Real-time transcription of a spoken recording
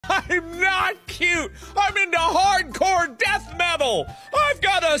I'm not cute. I'm into hardcore death metal. I've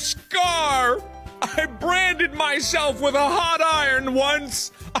got a scar. I branded myself with a hot iron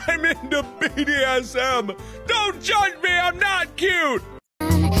once. I'm into BDSM. Don't judge me, I'm not cute. So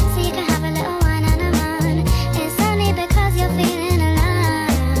you can have a little wine and a run. It's only because you're feeling alive.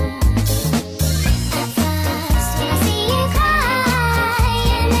 At first, when I see you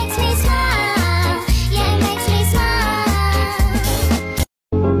cry, it makes me smile. Yeah, it makes me smile.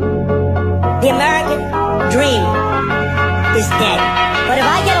 The American dream is dead. But if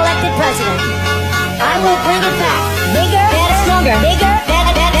I get elected president, I will bring it back. Bigger, better, stronger. Bigger,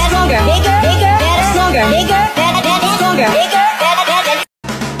 better, better, stronger. Bigger, bigger, better, stronger. Bigger, better, better, stronger. Bigger, better, better.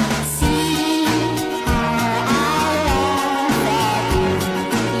 See how I love that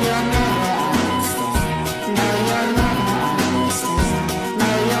you'll never understand. No, you'll never understand. No,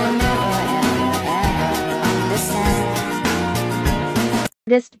 you'll never, ever understand.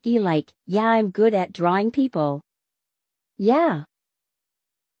 This be like, yeah, I'm good at drawing people. Yeah.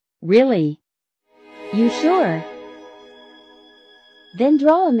 Really? You sure? Then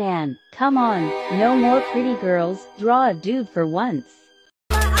draw a man. Come on, no more pretty girls. Draw a dude for once.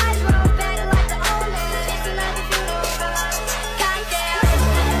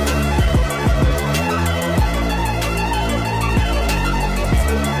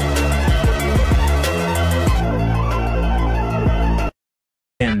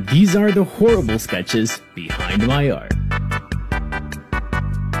 And these are the horrible sketches behind my art.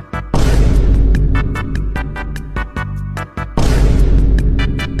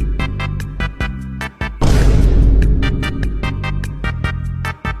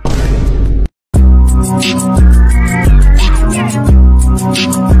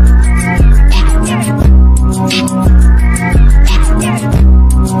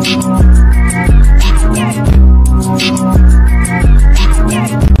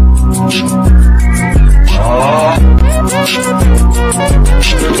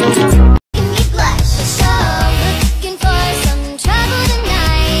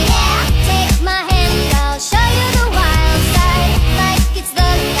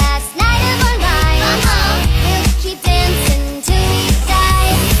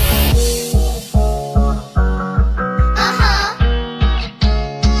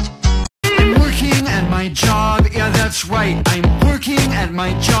 Right, I'm working at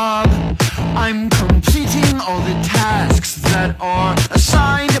my job. I'm completing all the tasks that are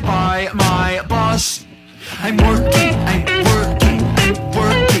assigned by my boss. I'm working, I'm working, I'm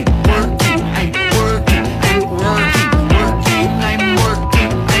working, working, I'm working, I'm working, working, I'm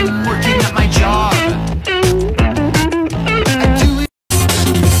working, I'm working at my job. I'm doing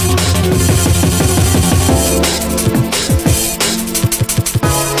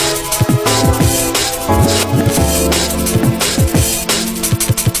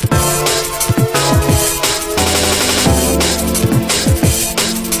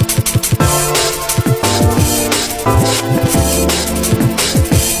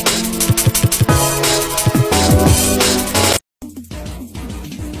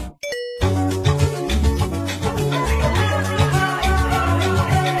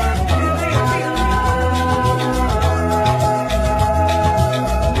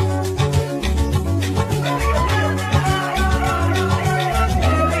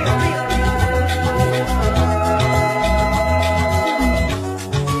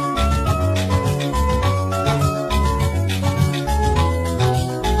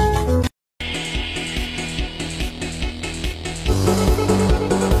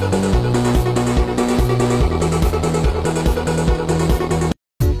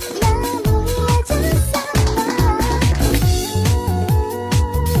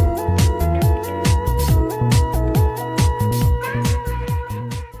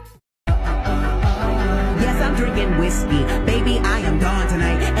whiskey. Baby, I am gone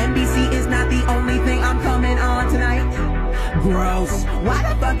tonight. NBC is not the only thing I'm coming on tonight. Gross. Why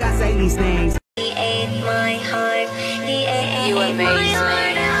the fuck I say these things? He ate my heart. He ate You my amaze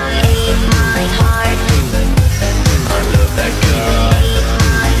heart. me. He ate my heart. I love that girl. He ate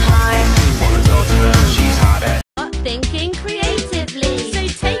my heart. Wanna talk to her, she's hot at. Not thinking creatively. So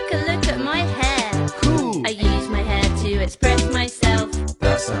take a look at my hair. Cool. I use my hair to express myself.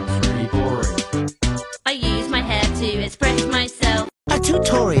 That sounds pretty boring. I use my hair to express myself. A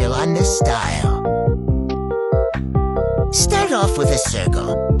tutorial on this style. Start off with a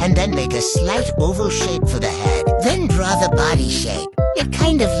circle, and then make a slight oval shape for the head. Then draw the body shape. It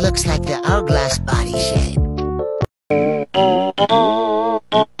kind of looks like the hourglass body shape.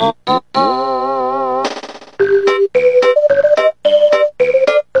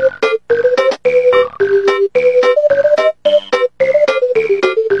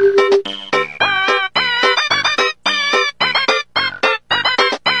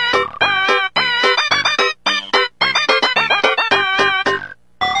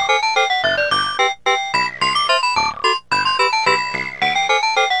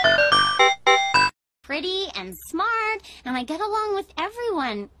 and smart, and I get along with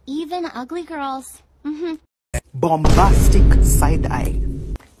everyone, even ugly girls. Bombastic side eye.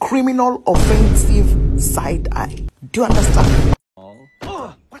 Criminal offensive side eye. Do you understand?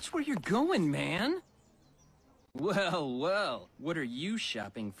 Oh, watch where you're going, man. Well, well, what are you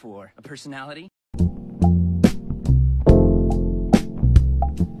shopping for? A personality?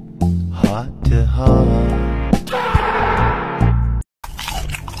 Heart to heart.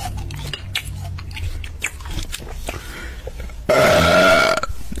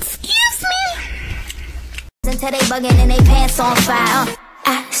 Excuse me? Until they bugging and they pants on fire.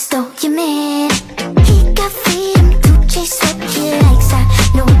 I stole your man. He got freedom to chase what he likes. I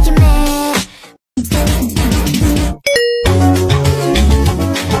know you're mad.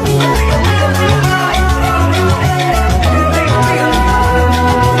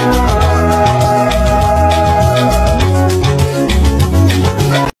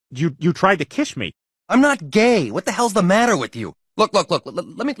 You tried to kiss me. I'm not gay. What the hell's the matter with you? Look.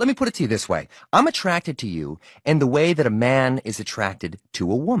 Let me put it to you this way. I'm attracted to you in the way that a man is attracted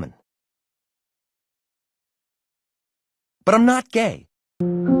to a woman. But I'm not gay.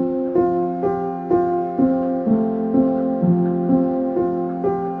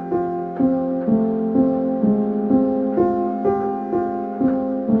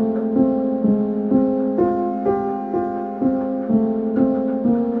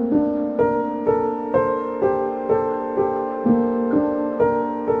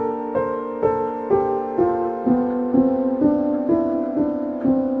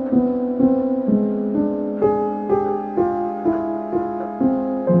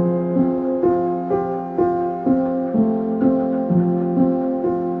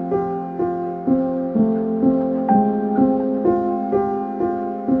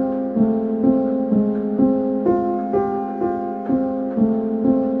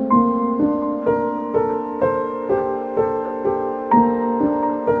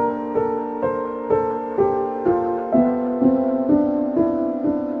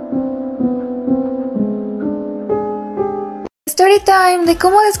 Storytime de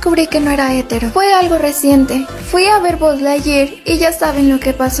cómo descubrí que no era hetero. Fue algo reciente. Fui a ver Buzz Lightyear y ya saben lo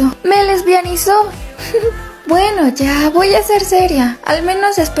que pasó. Me lesbianizó. Bueno, ya voy a ser seria. Al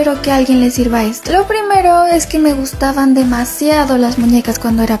menos espero que a alguien le sirva esto. Lo primero es que me gustaban demasiado las muñecas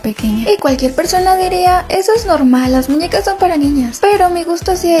cuando era pequeña. Y cualquier persona diría, eso es normal, las muñecas son para niñas. Pero mi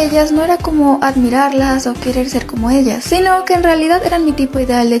gusto hacia ellas no era como admirarlas o querer ser como ellas, sino que en realidad eran mi tipo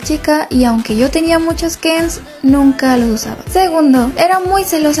ideal de chica y aunque yo tenía muchos Kens, nunca los usaba. Segundo, era muy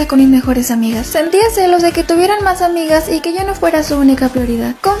celosa con mis mejores amigas. Sentía celos de que tuvieran más amigas y que yo no fuera su única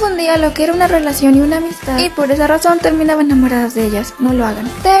prioridad. Confundía lo que era una relación y una amistad y por esa razón terminaba enamoradas de ellas. No lo hagan.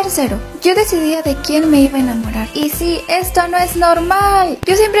 Tercero, yo decidía de quién me iba a enamorar. Y sí, esto no es normal.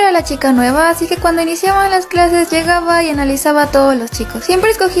 Yo siempre era la chica nueva, así que cuando iniciaban las clases llegaba y analizaba a todos los chicos. Siempre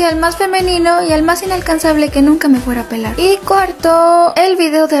escogía al más femenino y al más inalcanzable que nunca me fuera a pelar. Y cuarto, el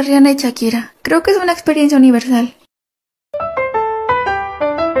video de Rihanna y Shakira. Creo que es una experiencia universal.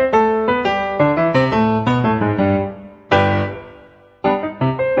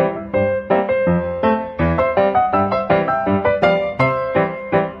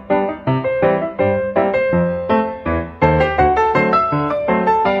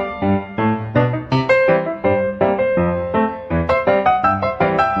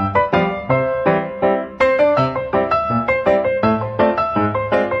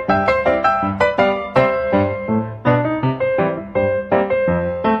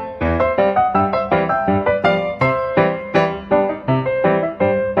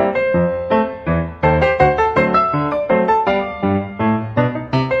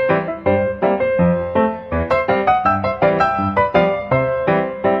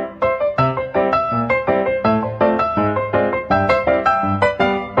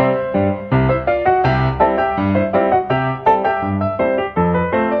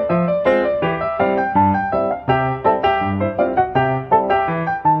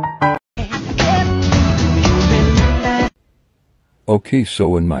 Okay,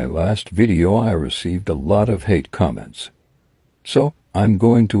 so in my last video I received a lot of hate comments. So, I'm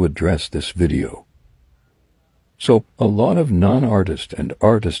going to address this video. So, a lot of non-artists and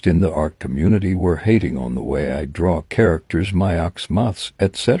artists in the art community were hating on the way I draw characters, my moths,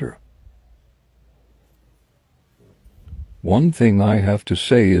 etc. One thing I have to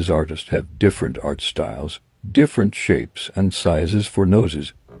say is artists have different art styles, different shapes and sizes for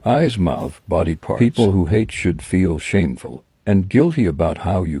noses, eyes, mouth, body parts. People who hate should feel shameful and guilty about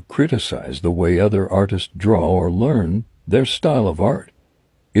how you criticize the way other artists draw or learn their style of art.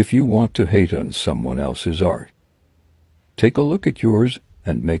 If you want to hate on someone else's art, take a look at yours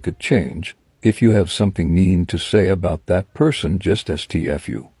and make a change If you have something mean to say about that person, just STF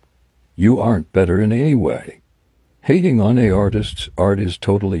you. You aren't better in any way. Hating on a artist's art is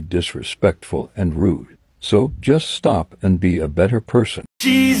totally disrespectful and rude. So just stop and be a better person.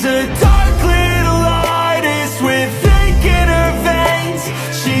 She's a dark little artist with ink in her veins.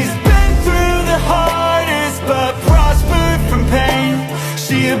 She's been through the hardest but prospered from pain.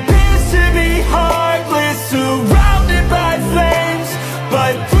 She appears to be heartless, surrounded by flames,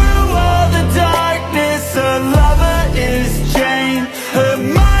 but through all the darkness, her lover is Jane. Her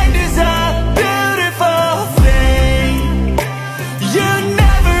mind is a beautiful thing. You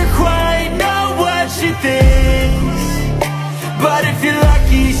never quite know what she thinks, but if you're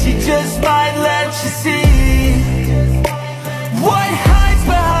lucky, she just might let you see what hides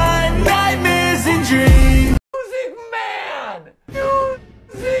behind nightmares and dreams. Music man!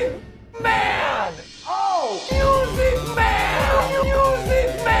 Music man! Oh! Music man! Music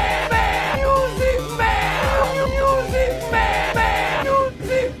man! Music man! Music man!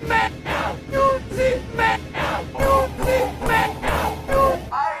 Music man! Music man! Music man!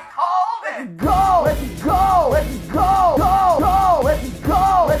 I called it! Go! Let's go! Let's go! Go! Go! Let's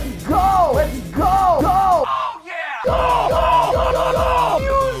go! Let's go! Let's go! Go! Oh yeah! Go! Go! Go! Go!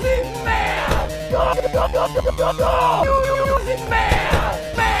 Music man! Go! Go! Go! Go! Go! Music man!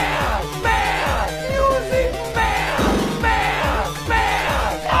 Man! Man! Music man! Man!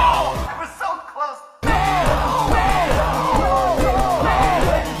 Man! Oh! I was so close!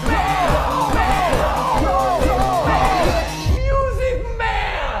 Music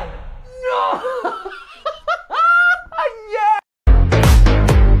man! No! Yeah!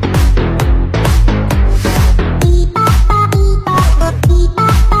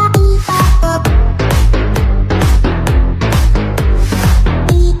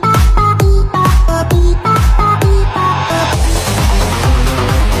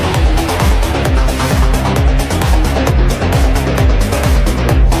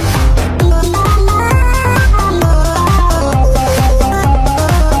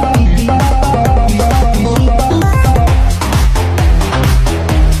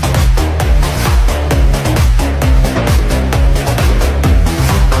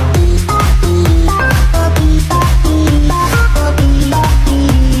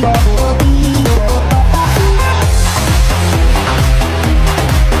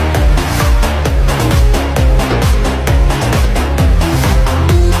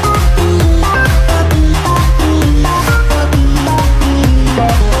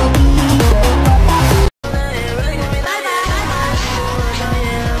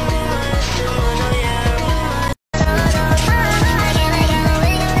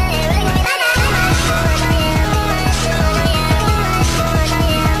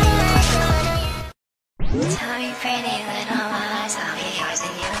 Tell me pretty little lies, I'll be yours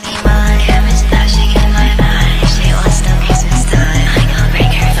and you'll be mine. Chemist flashing in my mind, she wants the Christmas time. I gon'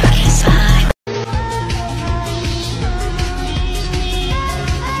 break her fucking spine.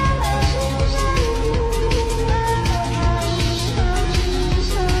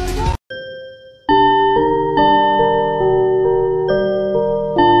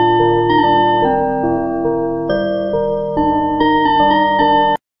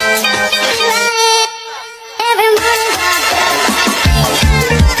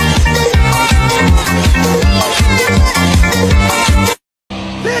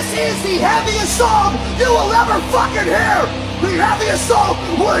 This is the heaviest song you will ever fucking hear! The heaviest song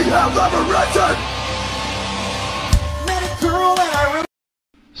we have ever written! Met a girl and I really...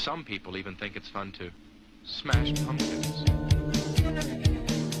 Some people even think it's fun to smash pumpkins.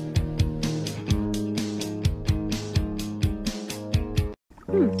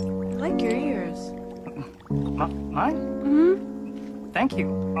 I like your ears. Mine? Mm-hmm. Thank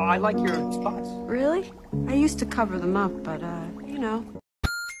you. Oh, I like your spots. Really? I used to cover them up, but, you know.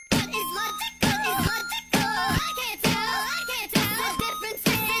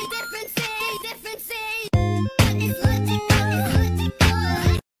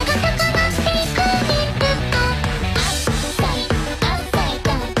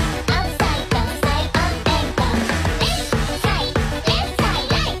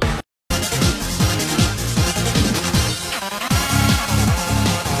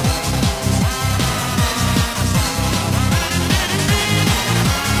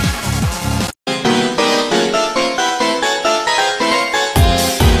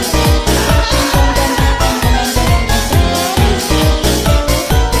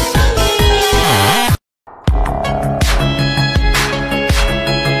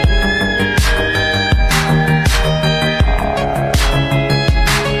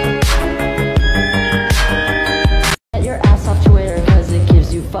 Get your ass off Twitter because it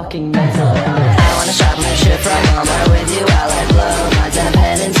gives you fucking mental.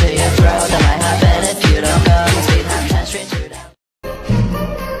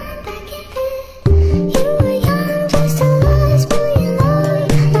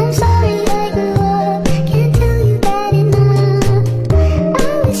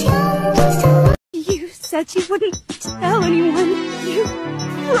 You wouldn't tell anyone. You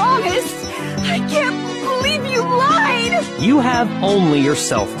promised. I can't believe you lied! You have only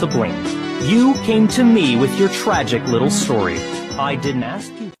yourself to blame. You came to me with your tragic little story. I didn't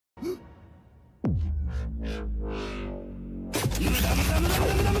ask you.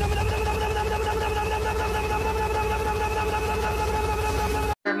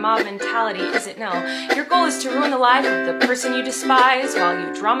 Mob mentality, is it? No. Your goal is to ruin the life of the person you despise while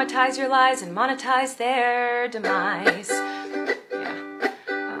you dramatize your lies and monetize their demise. Yeah.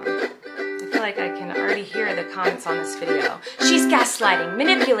 I feel like I can already hear the comments on this video. She's gaslighting,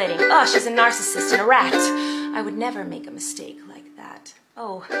 manipulating. Oh, she's a narcissist and a rat. I would never make a mistake like that.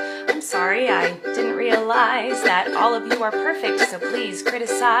 Oh, I'm sorry. I didn't realize that all of you are perfect, so please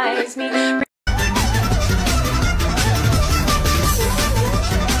criticize me.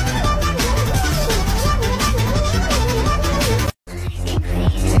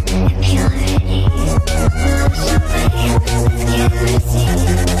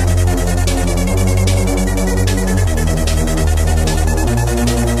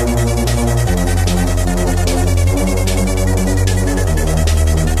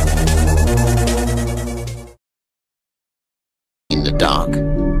 In the dark.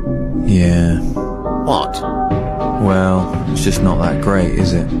 Yeah. What? Well, it's just not that great,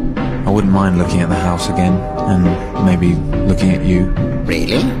 is it? I wouldn't mind looking at the house again, and maybe looking at you.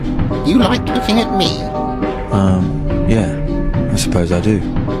 Really? You like looking at me? Yeah. I suppose I do.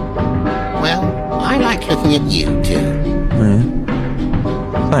 Well, I like looking at you too. Yeah.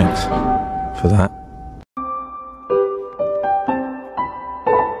 Thanks for that.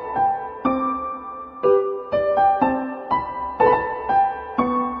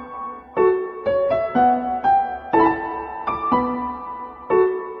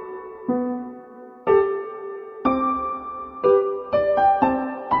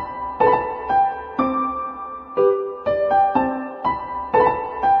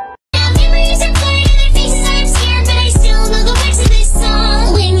 Memories are blurred and their faces are obscured, but I still know the words of this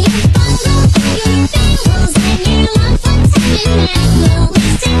song. When you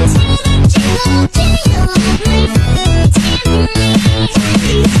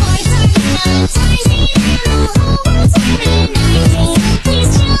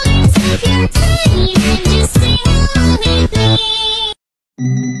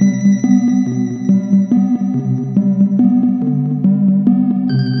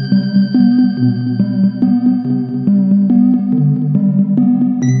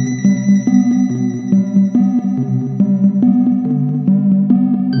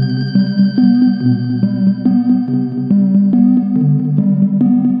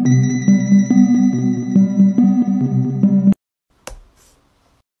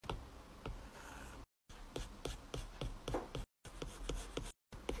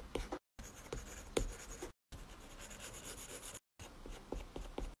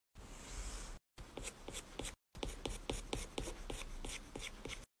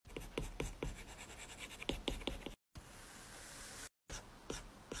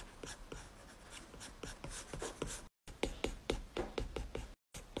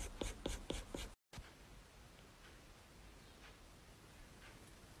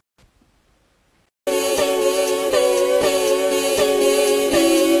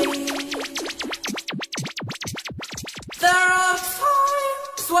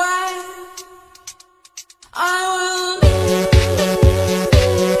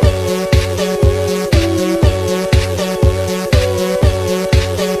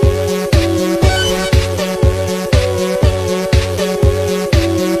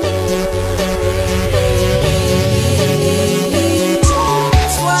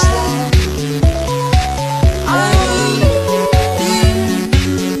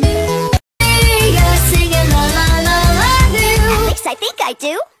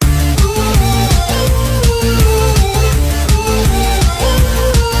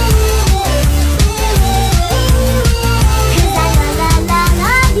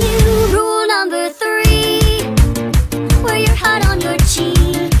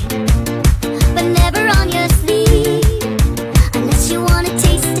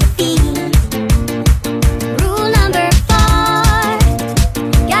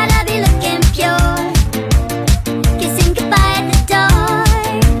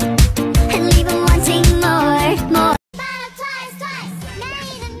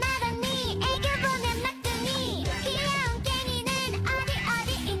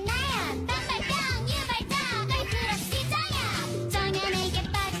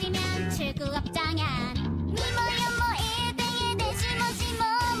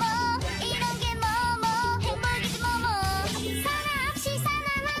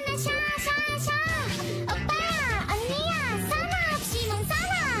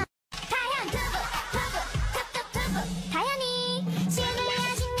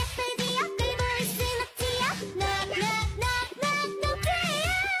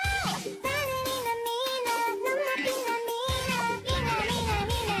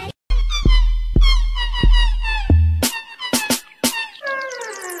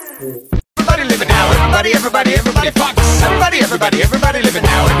Everybody living now, everybody fucks. Everybody living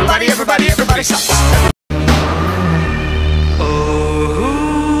now, everybody sucks.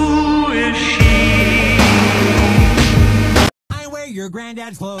 I wear your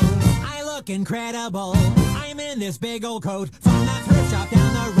granddad's clothes. I look incredible. I'm in this big old coat from that thrift shop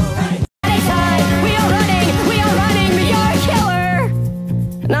down the road. Anytime, we are running, you're a killer.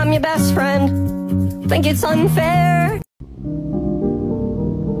 And I'm your best friend. Think it's unfair.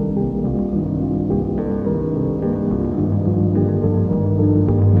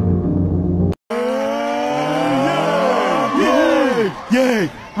 Yay!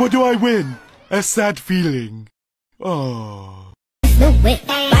 What do I win? A sad feeling. Oh. Move it,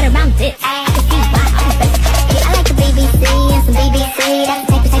 right around it. I can see why I'm the best. Yeah, I like the BBC and some BBC. That's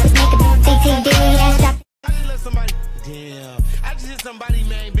the type of make a DTD. I just let somebody, damn. I just hit somebody,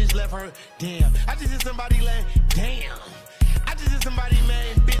 man, bitch left her, damn. I just hit somebody, like, damn. I just hit somebody,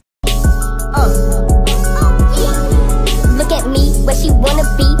 man, bitch. Look at me, where she wanna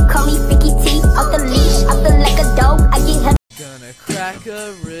be. Call me Freaky T, off the leash. I feel like a dog, I get her. Gonna crack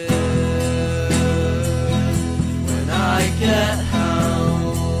a rib when I get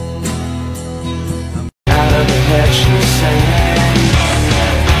home. I'm out of the head, she's saying.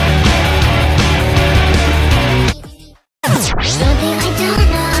 Something I don't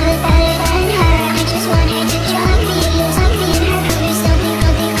know is better than her. I just wanted to try me. Something in her color, something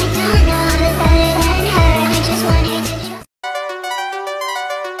I don't know is better than her. I just wanted to try.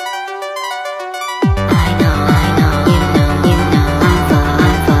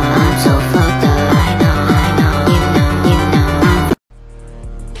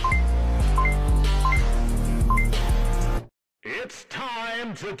 It's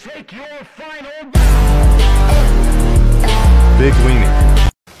time to take your final Big weenie.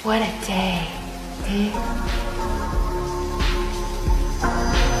 What a day.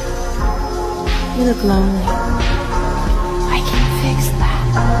 You look lonely. I can fix that.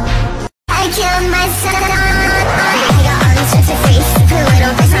 I killed my son. I got all these such a face. Put a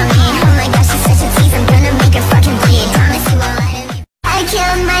little face on me. Oh my gosh, she's such a tease. I'm gonna make her fucking bleed. Promise you won't lie to me. I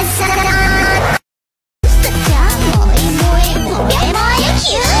killed my son.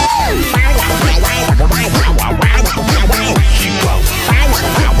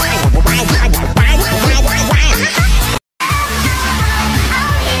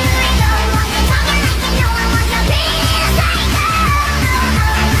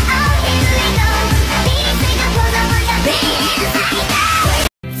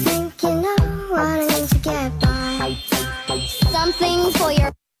 Something for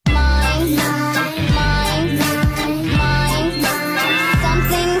your mind, mind.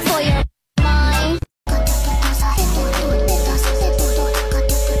 Something for your mind.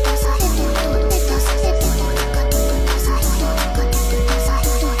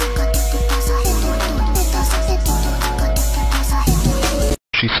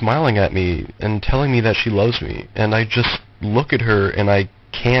 She's smiling at me and telling me that she loves me, and I just look at her and I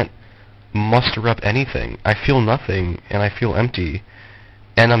can't muster up anything. I feel nothing, and I feel empty,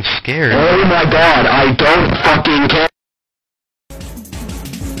 and I'm scared. Oh my god, I don't fucking care.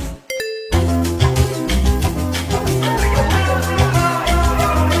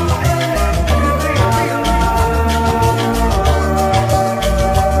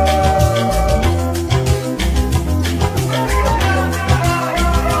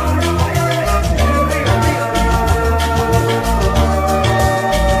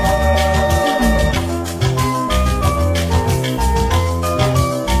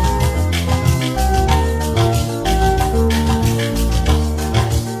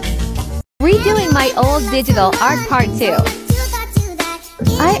 Redoing my old digital art part 2.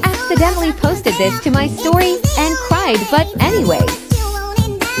 I accidentally posted this to my story and cried, but anyways.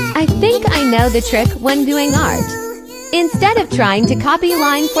 I think I know the trick when doing art. Instead of trying to copy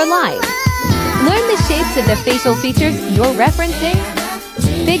line for line, learn the shapes of the facial features you're referencing,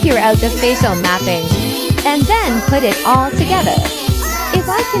 figure out the facial mapping, and then put it all together. If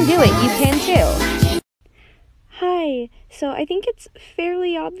I can do it, you can too. Hi, so I think it's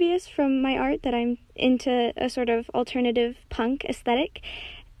fairly obvious from my art that I'm into a sort of alternative punk aesthetic,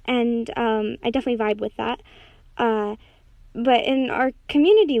 and I definitely vibe with that. But in our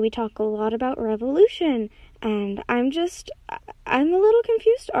community, we talk a lot about revolution, and I'm a little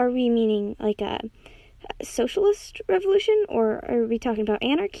confused. Are we meaning like a socialist revolution, or are we talking about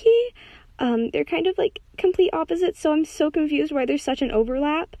anarchy? They're kind of like complete opposites, so I'm so confused why there's such an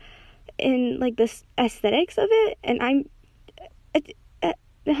overlap in like the aesthetics of it, and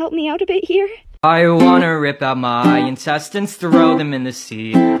help me out a bit here. I wanna rip out my intestines, throw them in the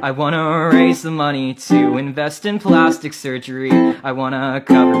sea. I wanna raise the money to invest in plastic surgery. I wanna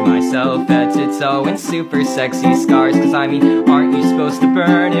cover myself head to toe in super sexy scars. Cause I mean, aren't you supposed to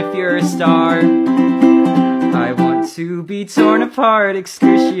burn if you're a star? I want to be torn apart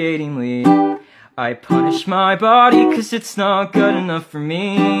excruciatingly. I punish my body cause it's not good enough for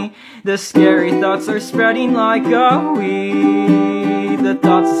me. The scary thoughts are spreading like a weed. The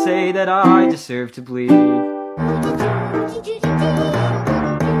thoughts that say that I deserve to bleed.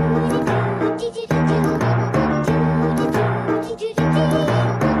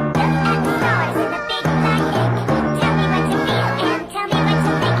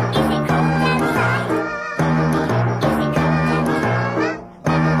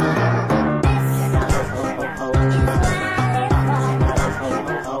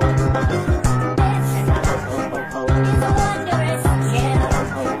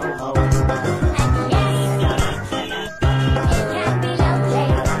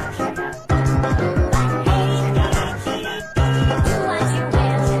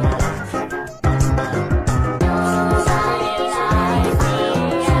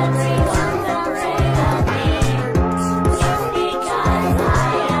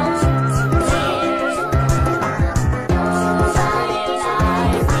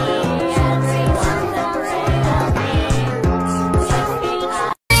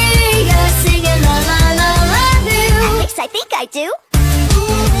 I think I do.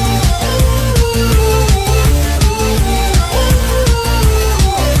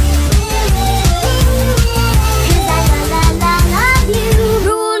 Love you.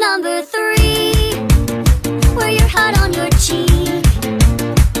 Rule number 3: wear your heart on your cheek,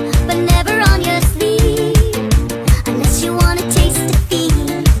 but never on your sleeve, unless you want to taste defeat.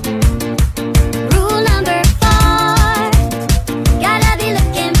 Rule number 4: gotta be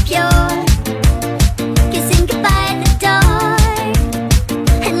looking pure, kissing goodbye at the door,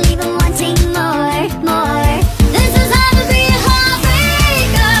 and leaving wanting more, more. This is how to be a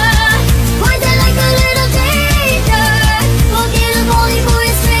heartbreaker. Poison like a little danger. Forget a bony for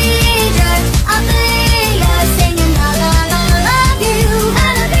a stranger. I'll play you singing la la la love you.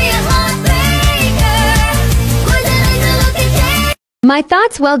 How to be a heartbreaker. Poison like a little danger. My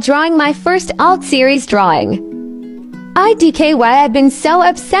thoughts while drawing my first alt series drawing. IDK why I've been so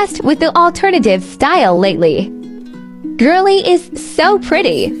obsessed with the alternative style lately. Girly is so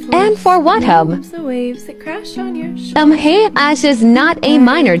pretty, and for what The waves that crash on your shoulder. Hey, Ash is not a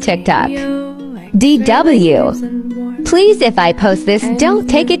minor TikTok. DW. Please, if I post this, don't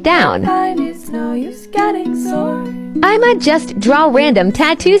take it down. It's no use getting sore. I'ma just draw random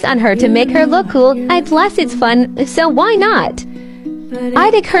tattoos on her to make her look cool. Plus it's fun, so why not?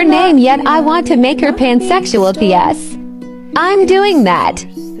 I dig her name, yet I want to make her pansexual. PS. I'm doing that.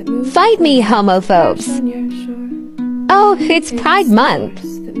 Fight me, homophobes. Oh, it's Pride Month.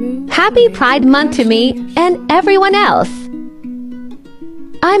 Happy Pride Month to me and everyone else.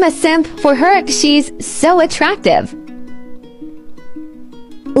 I'm a simp for her, she's so attractive.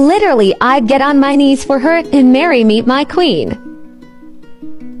 Literally, I'd get on my knees for her and marry me, my queen.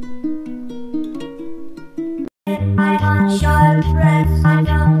 I want short breaths, I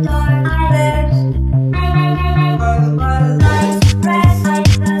don't dark lips. Breaths like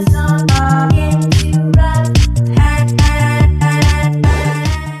the song begin to run.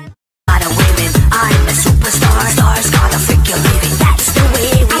 Lot of women, I'm a superstar. Stars gotta freak you living, that's the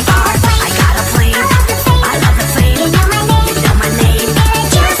way we are. I got a flame, I love the flame. You know my name,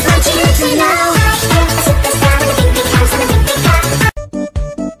 just want you to know. A superstar with a big, big house and a big, big car.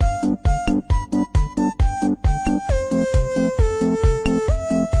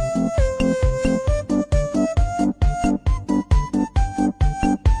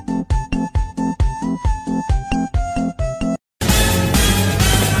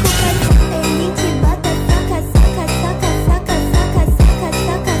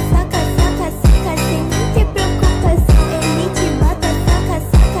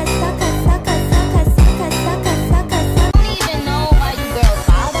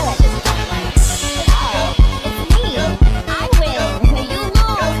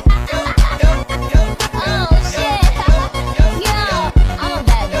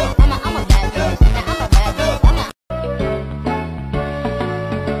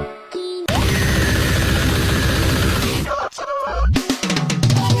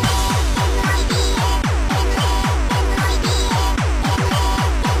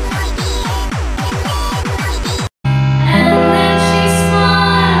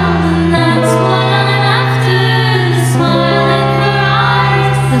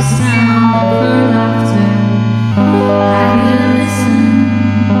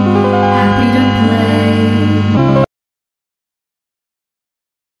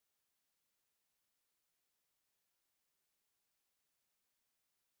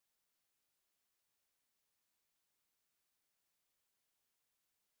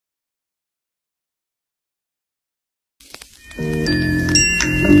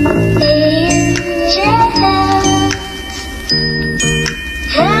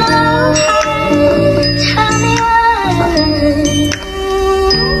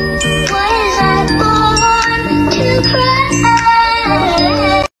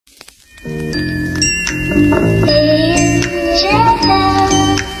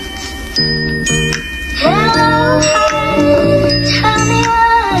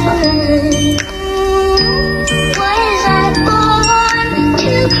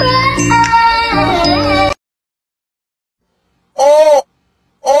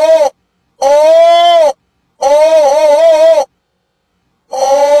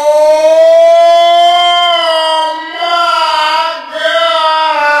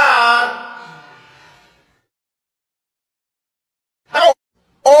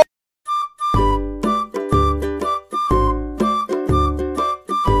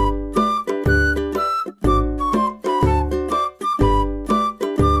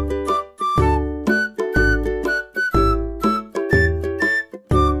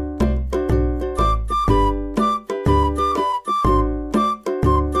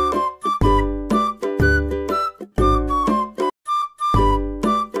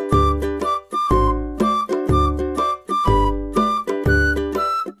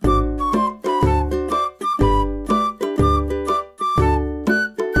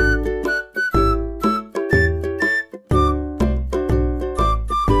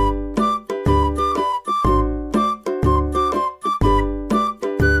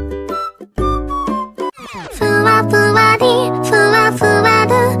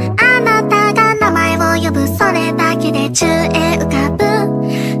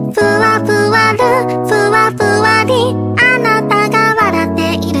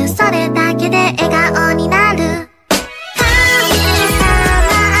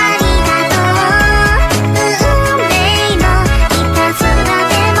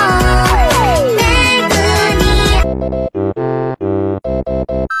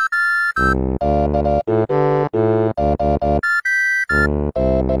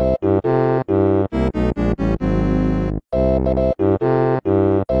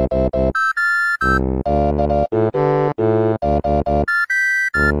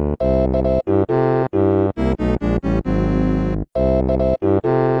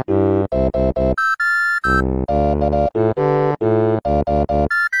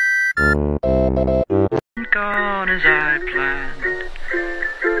 Gone as I planned.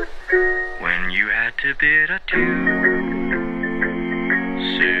 When you had to bid adieu,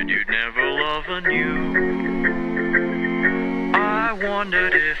 said you'd never love anew. I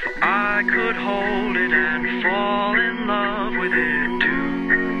wondered if I could hold it and fall in love with it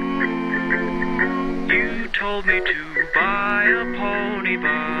too. You told me to buy a pony,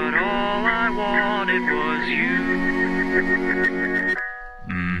 but all I wanted was you.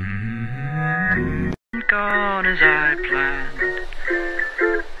 Gone as I planned.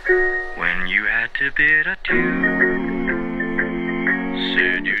 When you had to bid adieu,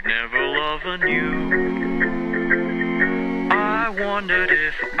 said you'd never love anew. I wondered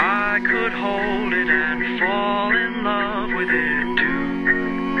if I could hold it and fall in love with it too.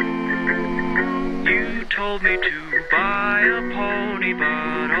 You told me to buy a pony,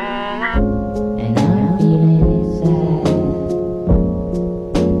 but all I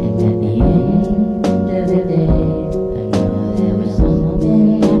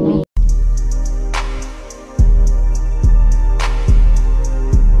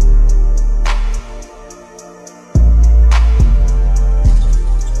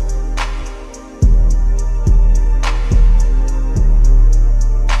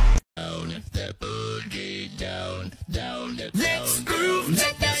Let's groove,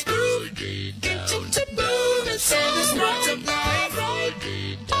 make that groove. Get you to move and say this right tonight.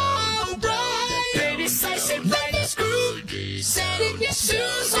 Alright, baby, slice it right as groove. Set in your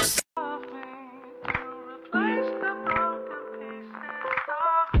shoes.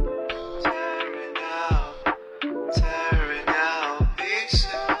 Tearing out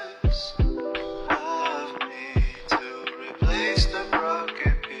pieces of me to replace the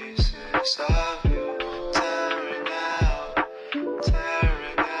broken pieces of you. Tearing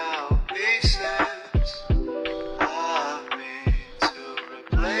out pieces of me to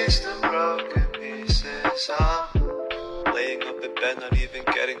replace the broken pieces of. Laying up in bed, not even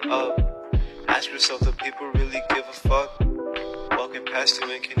getting up. Ask yourself, do people really give a fuck? Walking past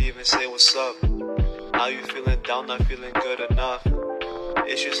you and can't even say what's up. How you feeling down, not feeling good enough.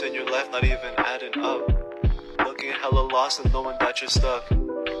 Issues in your life not even adding up. Looking hella lost and knowing that you're stuck.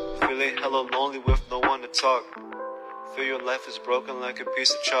 Feeling hella lonely with no one to talk. Feel your life is broken like a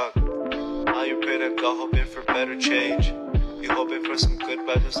piece of chalk. Now you pray to God hoping for better change. You hoping for some good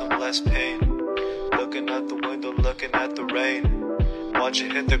vibes and some less pain. Looking out the window, looking at the rain. Watch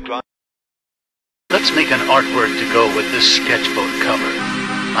it hit the ground. Let's make an artwork to go with this sketchbook cover.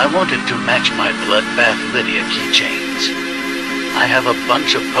 I wanted to match my Bloodbath Lydia keychains. I have a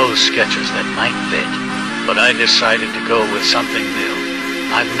bunch of pose sketches that might fit, but I decided to go with something new.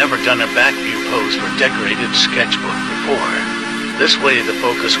 I've never done a back view pose for decorated sketchbook before. This way the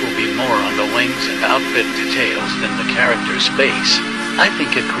focus will be more on the wings and outfit details than the character's face. I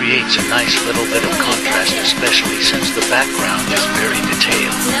think it creates a nice little bit of contrast, especially since the background is very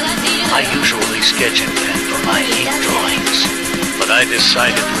detailed. I usually sketch in pen for my ink drawings, but I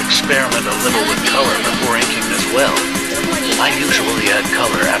decided to experiment a little with color before inking as well. I usually add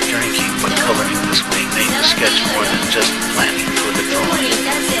color after inking, but coloring this way made the sketch more than just planning for the drawing.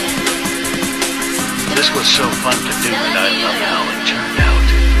 This was so fun to do, and I love how it turned out.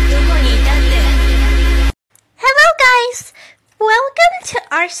 Hello guys! Welcome to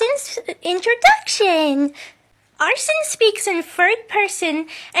Arson's introduction! Arson speaks in third person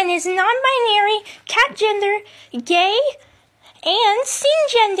and is non-binary, cat gender, gay, and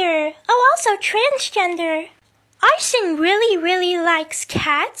cisgender. Oh, also transgender. Arson really likes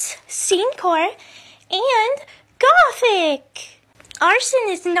cats, scenecore, and gothic. Arson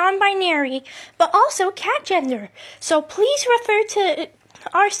is non-binary, but also cat gender, so please refer to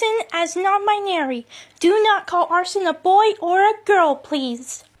Arson as non-binary. Do not call Arson a boy or a girl,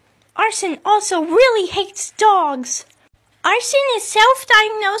 please. Arson also really hates dogs. Arson is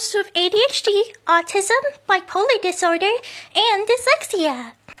self-diagnosed with ADHD, autism, bipolar disorder, and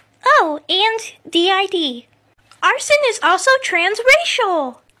dyslexia. Oh, and DID. Arson is also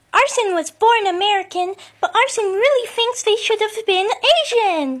transracial. Arson was born American, but Arson really thinks they should have been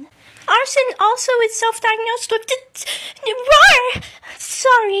Asian. Arson also is self-diagnosed with Rawr!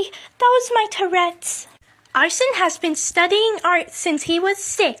 Sorry, that was my Tourette's. Arson has been studying art since he was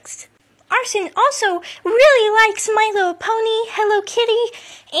 6. Arson also really likes My Little Pony, Hello Kitty,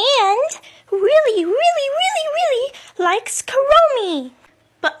 and really likes Kuromi.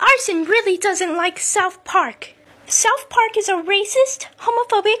 But Arson really doesn't like South Park. South Park is a racist,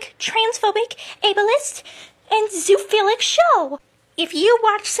 homophobic, transphobic, ableist, and zoophilic show. If you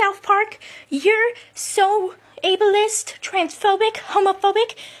watch South Park, you're so ableist, transphobic,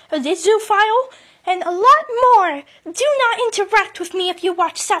 homophobic, a zoophile, and a lot more. Do not interact with me if you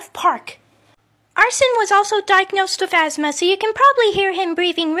watch South Park. Arson was also diagnosed with asthma, so you can probably hear him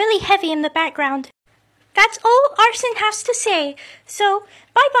breathing really heavy in the background. That's all Arson has to say. So,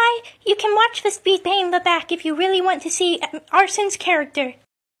 bye-bye. You can watch the speed paint in the back if you really want to see Arson's character.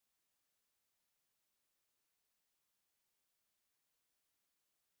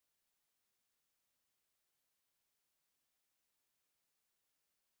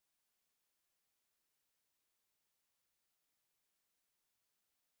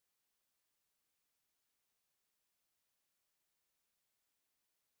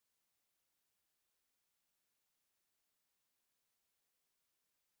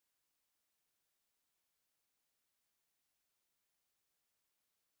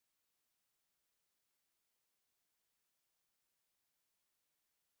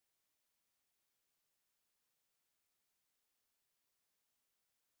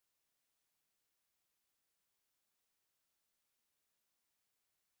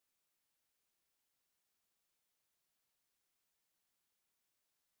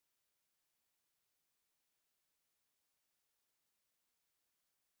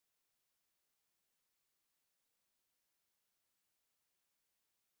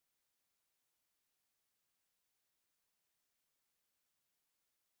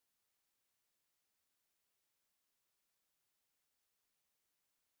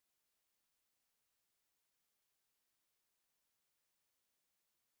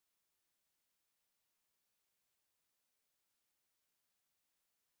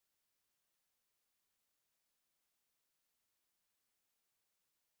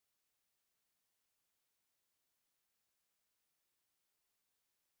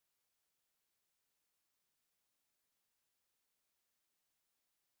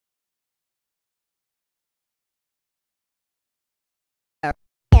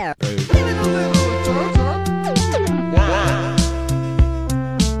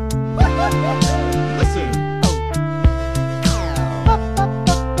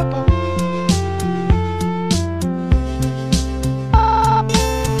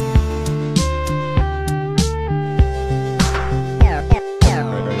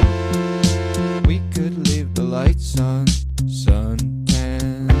 We could leave the lights on,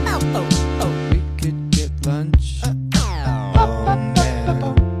 suntan. We could get lunch. Oh man,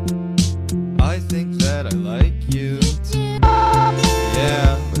 I think that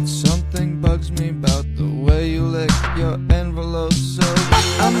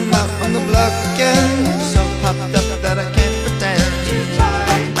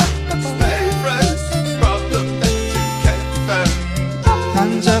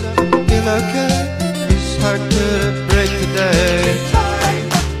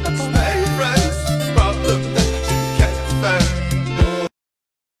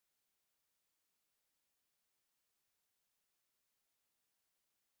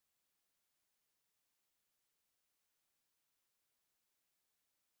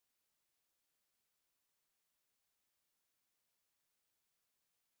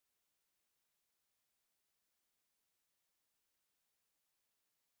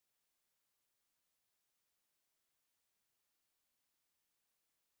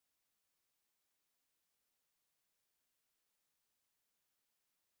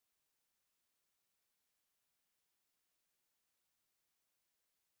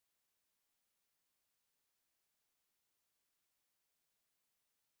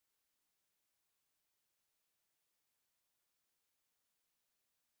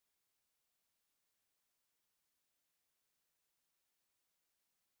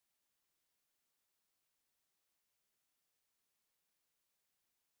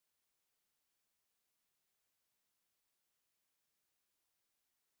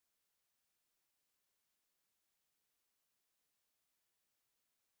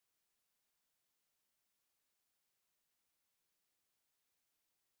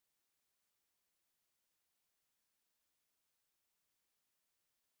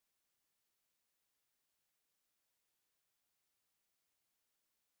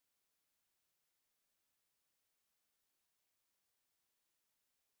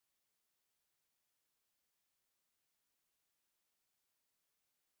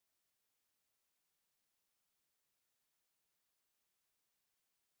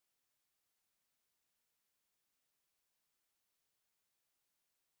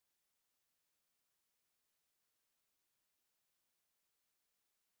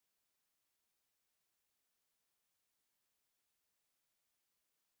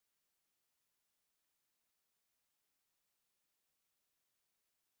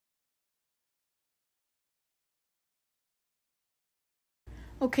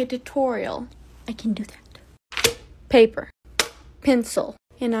Okay, tutorial. I can do that. Paper. Pencil.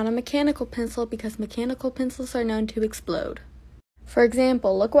 And not a mechanical pencil because mechanical pencils are known to explode. For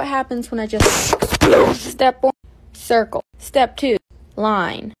example, look what happens when I just explode. Step 1, circle. Step 2,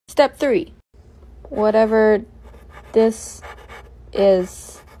 line. Step 3, whatever this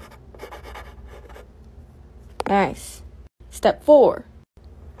is. Nice. Step 4,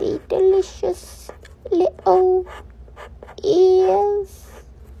 the delicious little ears.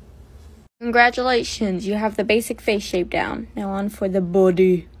 Congratulations, you have the basic face shape down. Now on for the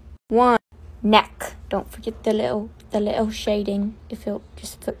body. 1, neck. Don't forget the little shading. If you'll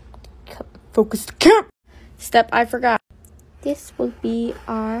just focus the camera. Step I forgot. This will be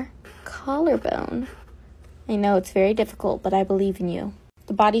our collarbone. I know it's very difficult, but I believe in you.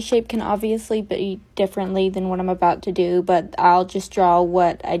 The body shape can obviously be differently than what I'm about to do, but I'll just draw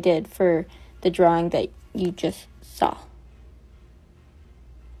what I did for the drawing that you just saw.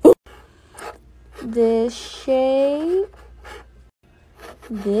 This shape.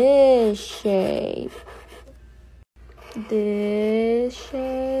 This shape. This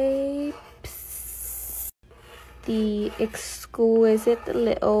shape. The exquisite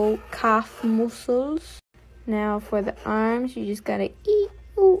little calf muscles. Now for the arms, you just gotta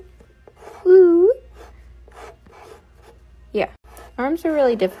ooh. Yeah, arms are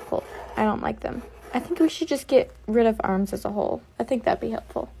really difficult. I don't like them. I think we should just get rid of arms as a whole. I think that'd be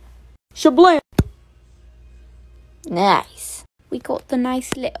helpful. Shablam! Nice. We got the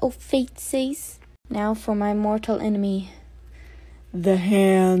nice little faces. Now for my mortal enemy. The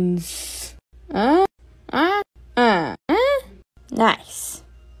hands. Nice.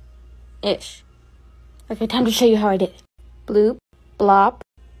 Ish. Okay, time to show you how I did it. Bloop, blop,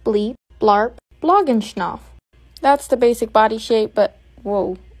 bleep, blarp, bloggenschnoff. That's the basic body shape, but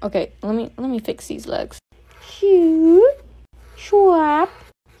whoa. Okay, let me fix these legs. Shoot, swap,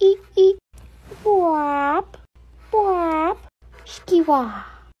 eat, wap, wap, skiwa.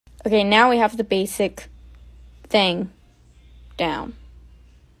 Okay, now we have the basic thing down.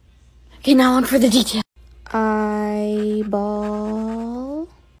 Okay, now on for the detail. Eyeball,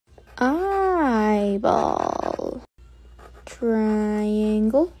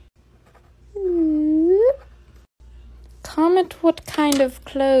 triangle. Comment what kind of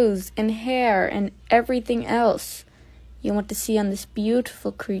clothes and hair and everything else you want to see on this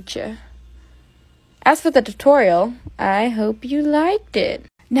beautiful creature. As for the tutorial, I hope you liked it.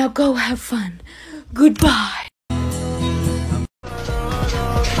 Now go have fun. Goodbye.